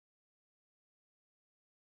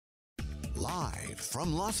Live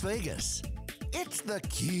from Las Vegas, it's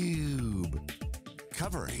theCUBE.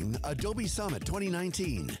 Covering Adobe Summit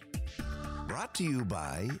 2019. Brought to you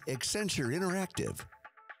by Accenture Interactive.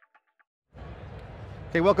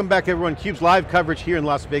 Okay, welcome back everyone. CUBE's live coverage here in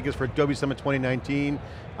Las Vegas for Adobe Summit 2019.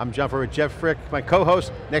 I'm John Furrier with Jeff Frick. My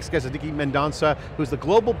co-host, next guest is Nikki Mendonça, who's the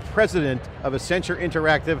Global President of Accenture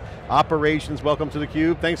Interactive Operations. Welcome to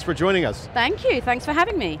theCUBE, thanks for joining us. Thank you, thanks for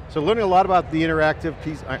having me. So learning a lot about the interactive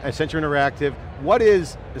piece, Accenture Interactive. What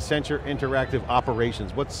is Accenture Interactive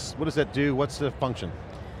Operations? What does that do? What's the function?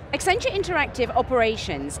 Accenture Interactive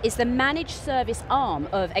Operations is the managed service arm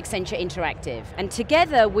of Accenture Interactive, and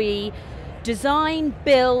together we design,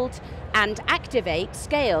 build, and activate,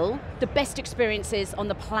 scale, the best experiences on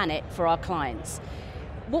the planet for our clients.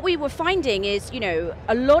 What we were finding is,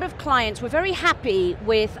 a lot of clients were very happy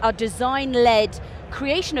with our design-led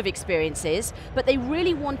creation of experiences, but they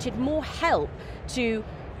really wanted more help to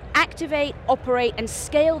activate, operate, and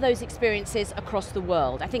scale those experiences across the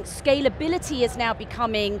world. I think scalability is now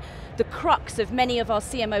becoming the crux of many of our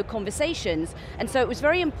CMO conversations, and so it was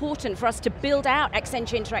very important for us to build out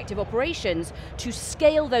Accenture Interactive Operations to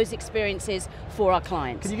scale those experiences for our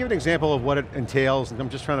clients. Can you give an example of what it entails? I'm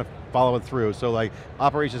just trying to follow it through. So like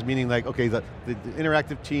operations meaning like, okay, the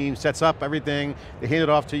interactive team sets up everything, they hand it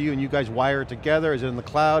off to you and you guys wire it together. Is it in the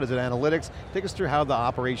cloud, is it analytics? Take us through how the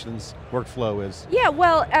operations workflow is. Yeah,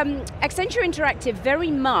 well, Accenture Interactive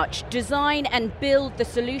very much design and build the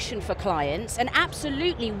solution for clients, and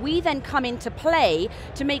absolutely we then come into play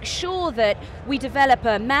to make sure that we develop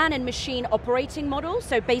a man and machine operating model,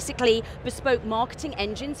 so basically bespoke marketing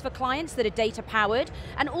engines for clients that are data powered,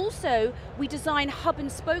 and also we design hub and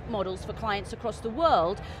spoke models for clients across the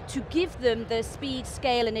world to give them the speed,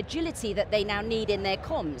 scale, and agility that they now need in their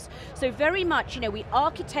comms. So very much, we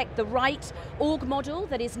architect the right org model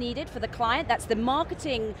that is needed for the client. That's the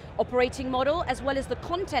marketing operating model as well as the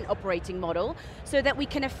content operating model, so that we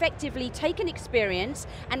can effectively take an experience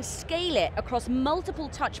and scale it across multiple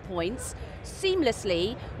touch points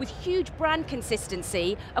seamlessly with huge brand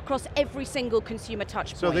consistency across every single consumer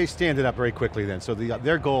touch point. So they stand it up very quickly then. So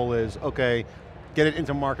their goal is, okay, get it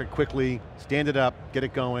into market quickly, stand it up, get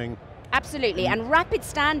it going. Absolutely, and rapid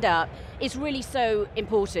stand-up is really so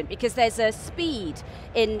important because there's a speed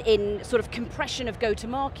in sort of compression of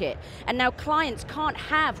go-to-market, and now clients can't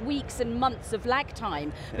have weeks and months of lag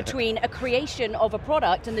time between a creation of a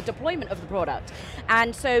product and the deployment of the product.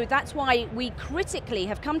 And so that's why we critically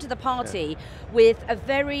have come to the party with a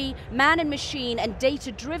very man and machine and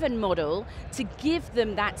data-driven model to give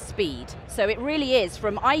them that speed. So it really is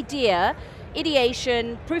from idea,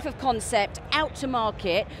 ideation, proof of concept, out to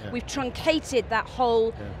market. We've truncated that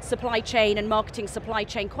whole supply chain and marketing supply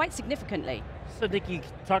chain quite significantly. So Nikki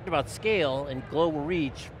talked about scale and global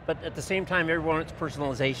reach, but at the same time everyone wants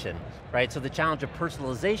personalization, right? So the challenge of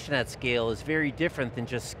personalization at scale is very different than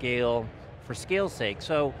just scale for scale's sake.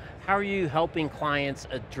 So how are you helping clients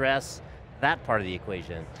address that part of the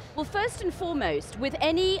equation? Well, first and foremost, with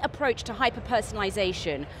any approach to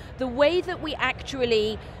hyper-personalization, the way that we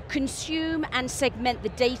actually consume and segment the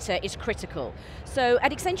data is critical. So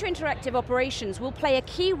at Accenture Interactive Operations, we'll play a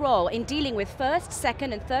key role in dealing with first,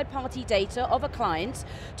 second, and third-party data of a client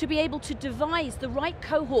to be able to devise the right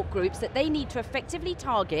cohort groups that they need to effectively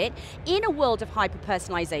target in a world of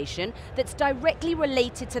hyper-personalization that's directly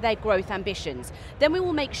related to their growth ambitions. Then we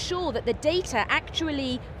will make sure that the data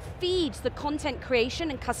actually feeds the content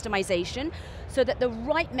creation and customization so that the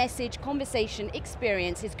right message, conversation,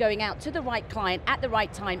 experience is going out to the right client at the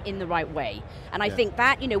right time in the right way. And I think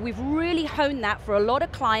that, we've really honed that for a lot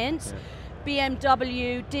of clients.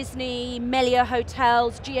 BMW, Disney, Melia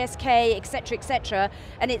Hotels, GSK, et cetera,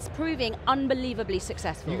 and it's proving unbelievably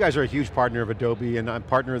successful. You guys are a huge partner of Adobe, and I'm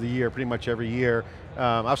partner of the year pretty much every year.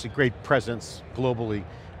 Obviously great presence globally.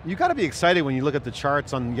 You got to be excited when you look at the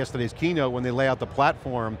charts on yesterday's keynote when they lay out the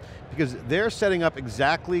platform, because they're setting up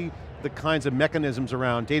exactly the kinds of mechanisms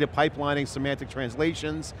around data pipelining, semantic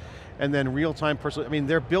translations, and then real-time personal,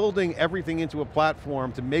 they're building everything into a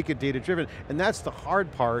platform to make it data-driven, and that's the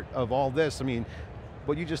hard part of all this.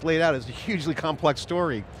 What you just laid out is a hugely complex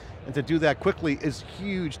story, and to do that quickly is a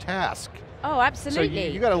huge task. Oh, absolutely.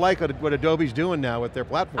 So you got to like what Adobe's doing now with their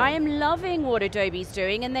platform. I am loving what Adobe's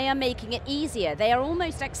doing, and they are making it easier. They are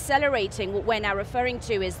almost accelerating what we're now referring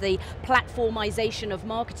to as the platformization of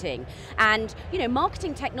marketing. And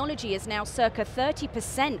marketing technology is now circa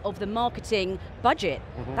 30% of the marketing budget.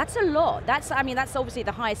 That's a lot. That's obviously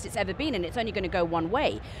the highest it's ever been, and it's only going to go one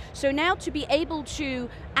way. So now to be able to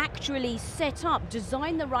actually set up,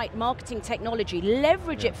 design the right marketing technology,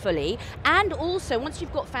 leverage it fully, and also once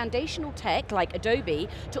you've got foundational tech, tech, like Adobe,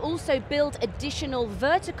 to also build additional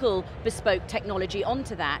vertical bespoke technology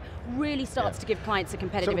onto that, really starts to give clients a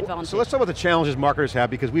competitive advantage. So let's talk about the challenges marketers have,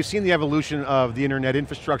 because we've seen the evolution of the internet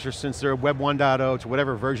infrastructure since their Web 1.0 to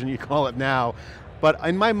whatever version you call it now. But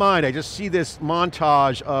in my mind, I just see this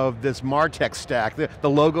montage of this MarTech stack, the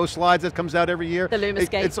logo slides that comes out every year. The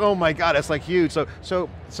Lumascape. It's, oh my God, it's like huge. So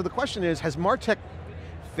the question is, has MarTech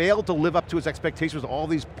failed to live up to its expectations with all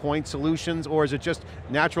these point solutions, or is it just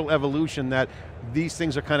natural evolution that these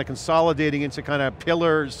things are kind of consolidating into kind of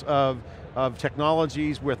pillars of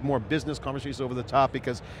technologies with more business conversations over the top?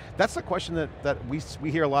 Because that's the question that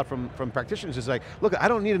we hear a lot from practitioners, is like, look, I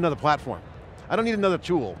don't need another platform. I don't need another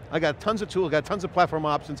tool. I got tons of tools, I got tons of platform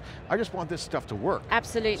options. I just want this stuff to work.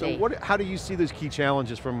 Absolutely. So how do you see those key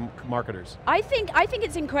challenges from marketers? I think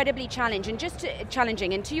it's incredibly challenging,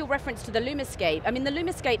 challenging, and to your reference to the Lumascape, I mean the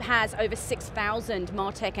Lumascape has over 6,000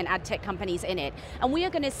 MarTech and AdTech companies in it, and we are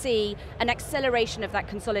going to see an acceleration of that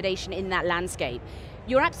consolidation in that landscape.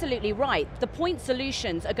 You're absolutely right, the point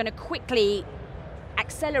solutions are going to quickly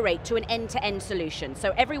accelerate to an end-to-end solution.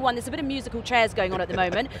 So everyone, there's a bit of musical chairs going on at the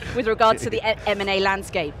moment with regards to the M&A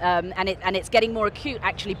landscape, and it's getting more acute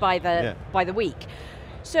actually by the week.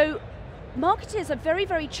 So marketers are very,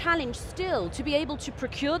 very challenged still to be able to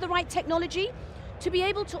procure the right technology, to be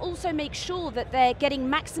able to also make sure that they're getting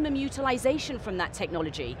maximum utilization from that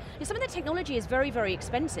technology. Because some of the technology is very, very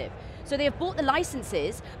expensive. So they have bought the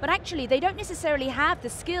licenses, but actually they don't necessarily have the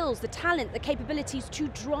skills, the talent, the capabilities to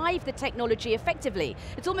drive the technology effectively.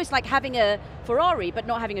 It's almost like having a Ferrari, but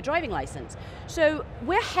not having a driving license. So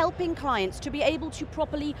we're helping clients to be able to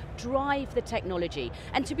properly drive the technology,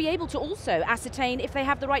 and to be able to also ascertain if they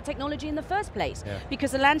have the right technology in the first place,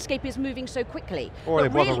 because the landscape is moving so quickly. Or they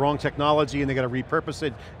bought the wrong technology and they got to repurpose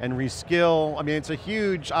it and reskill. I mean, it's a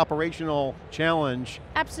huge operational challenge.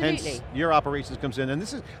 Absolutely. Hence, your operations comes in, and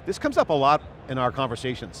this comes up a lot in our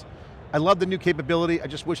conversations. I love the new capability, I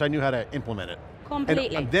just wish I knew how to implement it.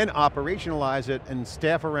 Completely. And then operationalize it and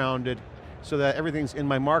staff around it so that everything's in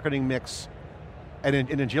my marketing mix and in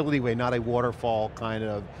an agility way, not a waterfall kind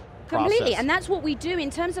of Completely, process. and that's what we do in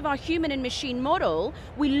terms of our human and machine model.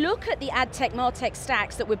 We look at the ad tech, martech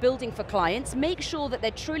stacks that we're building for clients, make sure that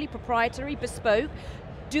they're truly proprietary, bespoke,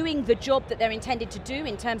 doing the job that they're intended to do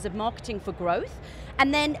in terms of marketing for growth,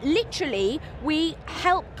 and then literally we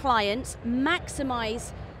help clients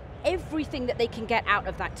maximize everything that they can get out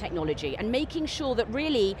of that technology, and making sure that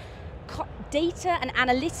really data and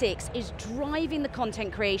analytics is driving the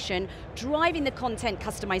content creation, driving the content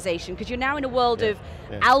customization, because you're now in a world of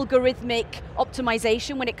algorithmic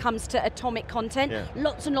optimization when it comes to atomic content.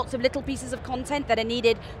 Lots and lots of little pieces of content that are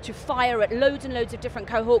needed to fire at loads and loads of different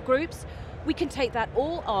cohort groups. We can take that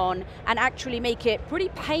all on and actually make it pretty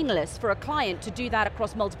painless for a client to do that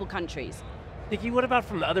across multiple countries. Nikki, what about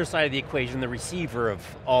from the other side of the equation, the receiver of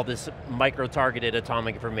all this micro-targeted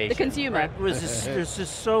atomic information? The consumer. Right? There's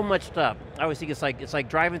just so much stuff. I always think it's like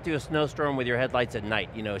driving through a snowstorm with your headlights at night.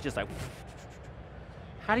 You know, it's just like,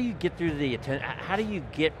 how do you get through the attention? How do you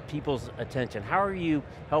get people's attention? How are you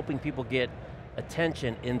helping people get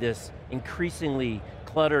attention in this increasingly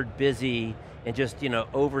cluttered, busy, and just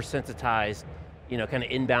oversensitized, kind of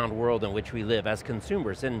inbound world in which we live as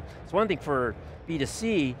consumers? And it's one thing for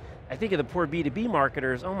B2C. I think of the poor B2B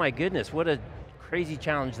marketers, oh my goodness, what a crazy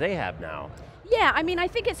challenge they have now. Yeah, I mean, I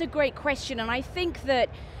think it's a great question, and I think that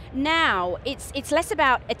now it's less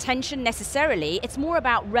about attention necessarily, it's more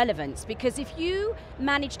about relevance, because if you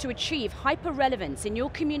manage to achieve hyper-relevance in your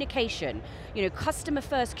communication, customer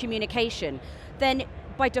first communication, then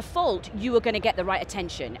by default, you are going to get the right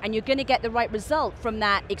attention, and you're going to get the right result from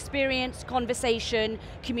that experience, conversation,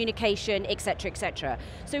 communication, et cetera, et cetera.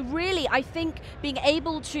 So really, I think being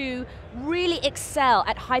able to really excel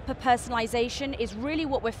at hyper-personalization is really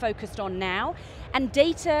what we're focused on now, and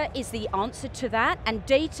data is the answer to that, and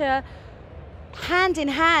data hand in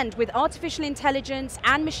hand with artificial intelligence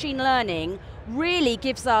and machine learning really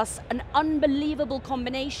gives us an unbelievable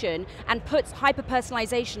combination and puts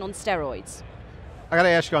hyper-personalization on steroids. I got to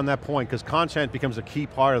ask you on that point, because content becomes a key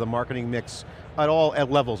part of the marketing mix at all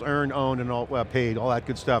levels, earned, owned, and all, paid, all that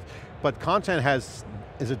good stuff. But content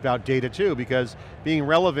is about data too, because being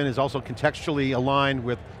relevant is also contextually aligned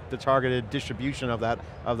with the targeted distribution of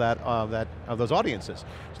those audiences.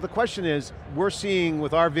 So the question is, we're seeing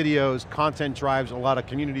with our videos, content drives a lot of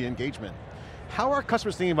community engagement. How are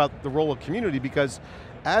customers thinking about the role of community? Because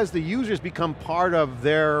as the users become part of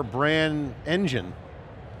their brand engine,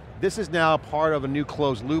 this is now part of a new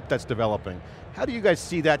closed loop that's developing. How do you guys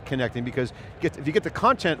see that connecting? Because if you get the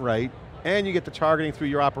content right, and you get the targeting through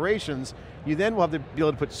your operations, you then will have to be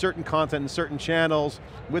able to put certain content in certain channels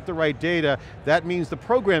with the right data. That means the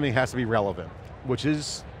programming has to be relevant, which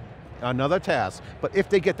is another task. But if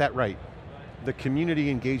they get that right, the community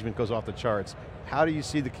engagement goes off the charts. How do you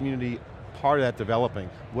see the community part of that developing?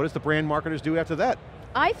 What does the brand marketers do after that?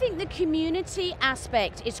 I think the community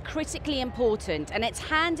aspect is critically important, and it's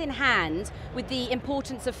hand in hand with the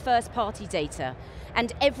importance of first-party data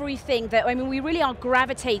and everything that, I mean, we really are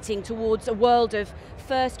gravitating towards a world of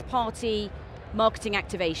first-party marketing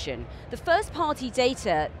activation. The first-party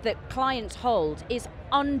data that clients hold is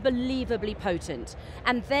unbelievably potent,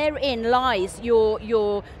 and therein lies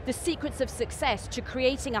the secrets of success to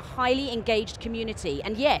creating a highly engaged community.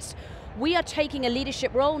 And yes, we are taking a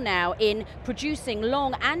leadership role now in producing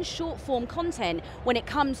long and short form content when it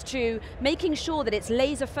comes to making sure that it's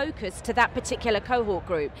laser focused to that particular cohort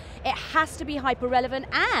group. It has to be hyper relevant,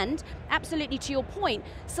 and absolutely to your point,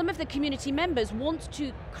 some of the community members want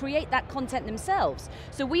to create that content themselves.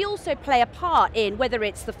 So we also play a part in, whether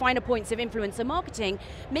it's the finer points of influencer marketing,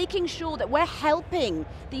 making sure that we're helping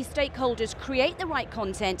these stakeholders create the right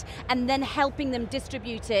content and then helping them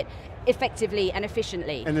distribute it effectively and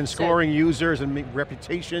efficiently. And then scoring users and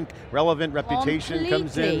reputation, relevant reputation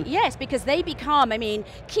comes in. Yes, because they become, I mean,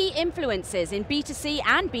 key influencers in B2C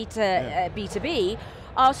and B2B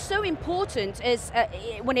are so important as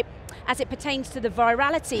it pertains to the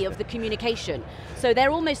virality of the communication. So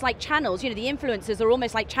they're almost like channels, the influencers are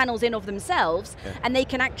almost like channels in of themselves, and they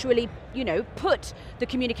can actually, put the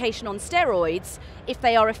communication on steroids if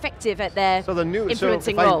they are effective at their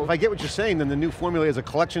influencing role. If I get what you're saying, then the new formula is a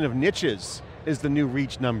collection of niches is the new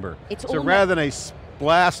reach number. So rather than a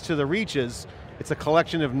blast to the reaches, it's a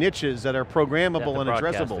collection of niches that are programmable and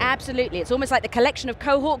addressable. Absolutely, it's almost like the collection of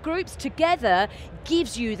cohort groups together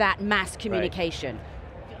gives you that mass communication. Right.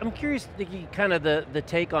 I'm curious, Nikki, kind of the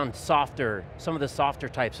take on some of the softer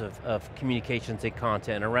types of communications and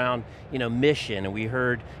content around, mission, and we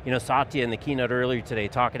heard, Satya in the keynote earlier today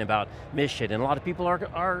talking about mission, and a lot of people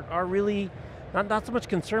are really not so much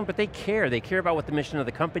concerned, but they care about what the mission of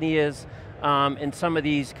the company is, and some of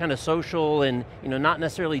these kind of social and, not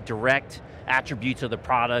necessarily direct attributes of the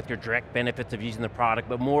product or direct benefits of using the product,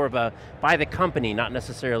 but more of a by the company, not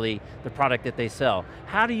necessarily the product that they sell.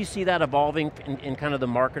 How do you see that evolving in kind of the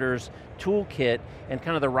marketer's toolkit and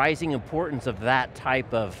kind of the rising importance of that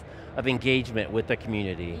type of engagement with the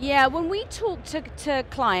community? Yeah, when we talk to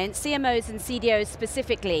clients, CMOs and CDOs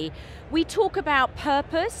specifically, we talk about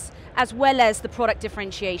purpose as well as the product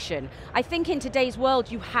differentiation. I think in today's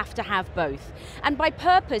world you have to have both. And by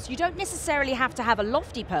purpose, you don't necessarily have to have a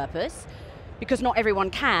lofty purpose, because not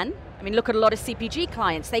everyone can. I mean, look at a lot of CPG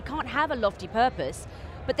clients, they can't have a lofty purpose,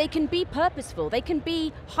 but they can be purposeful, they can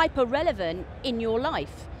be hyper-relevant in your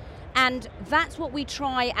life. And that's what we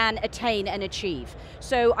try and attain and achieve.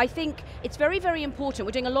 So I think it's very, very important.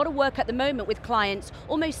 We're doing a lot of work at the moment with clients,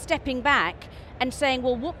 almost stepping back and saying,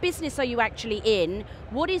 well, what business are you actually in?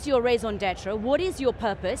 What is your raison d'etre? What is your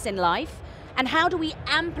purpose in life? And how do we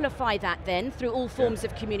amplify that then through all forms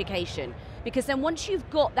of communication? Because then once you've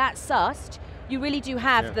got that sussed, you really do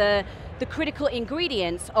have the critical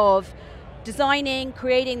ingredients of designing,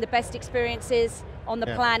 creating the best experiences on the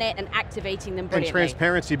planet and activating them brilliantly. And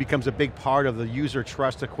transparency becomes a big part of the user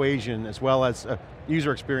trust equation as well as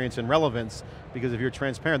user experience and relevance, because if you're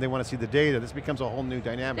transparent, they want to see the data. This becomes a whole new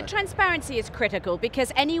dynamic. The transparency is critical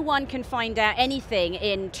because anyone can find out anything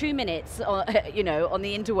in 2 minutes, on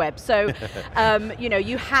the interweb. So,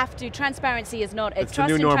 you have to, transparency is not, trust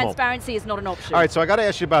and transparency is not an option. All right, so I got to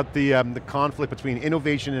ask you about the conflict between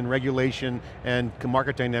innovation and regulation and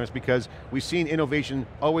market dynamics, because we've seen innovation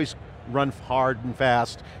always run hard and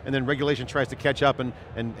fast, and then regulation tries to catch up and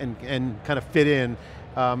kind of fit in.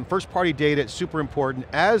 First party data is super important.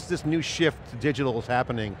 As this new shift to digital is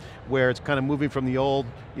happening, where it's kind of moving from the old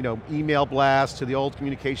email blast to the old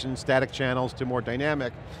communication static channels to more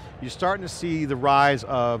dynamic, you're starting to see the rise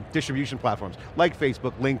of distribution platforms like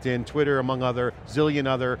Facebook, LinkedIn, Twitter, among other, zillion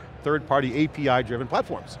other third-party API-driven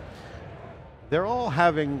platforms. They're all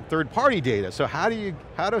having third-party data, so how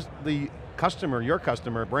does the customer, your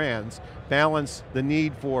customer, brands, balance the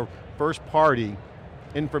need for first-party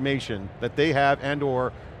information that they have and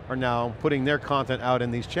or are now putting their content out in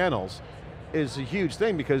these channels is a huge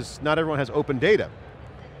thing, because not everyone has open data.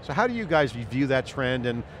 So how do you guys view that trend,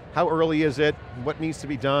 and how early is it? What needs to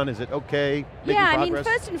be done? Is it okay? Yeah, I mean,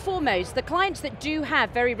 first and foremost, the clients that do have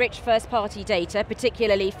very rich first-party data,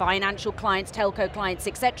 particularly financial clients, telco clients,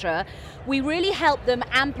 etc., we really help them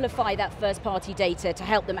amplify that first-party data to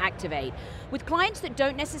help them activate. With clients that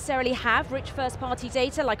don't necessarily have rich first-party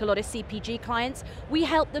data, like a lot of CPG clients, we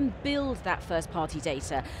help them build that first-party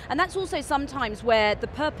data. And that's also sometimes where the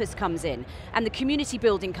purpose comes in, and the community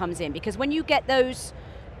building comes in, because when you get those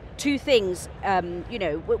two things,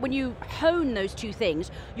 when you hone those two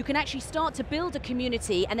things, you can actually start to build a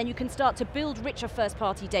community, and then you can start to build richer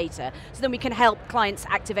first-party data, so then we can help clients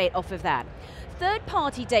activate off of that.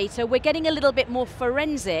 Third-party data, we're getting a little bit more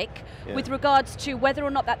forensic with regards to whether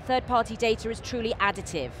or not that third-party data is truly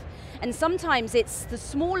additive. And sometimes it's the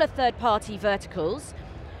smaller third-party verticals,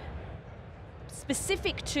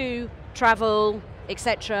 specific to travel,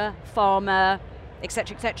 etc., pharma,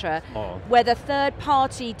 etc., where the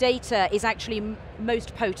third-party data is actually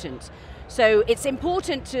most potent. So it's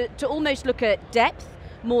important to almost look at depth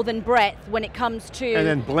more than breadth when it comes to... And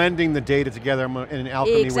then blending the data together in an alchemy way kind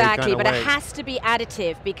of way. Exactly, but it has to be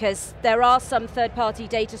additive, because there are some third-party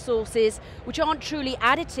data sources which aren't truly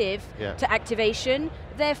additive to activation,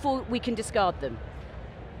 therefore we can discard them.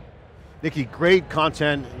 Nikki, great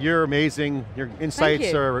content, you're amazing, your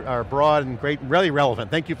insights are broad and great, really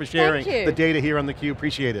relevant. Thank you for sharing the data here on theCUBE,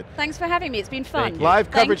 appreciate it. Thanks for having me, it's been fun.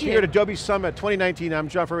 Live coverage here at Adobe Summit 2019. I'm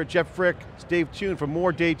John Furrier, Jeff Frick. Stay tuned for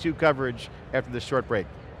more Day 2 coverage after this short break.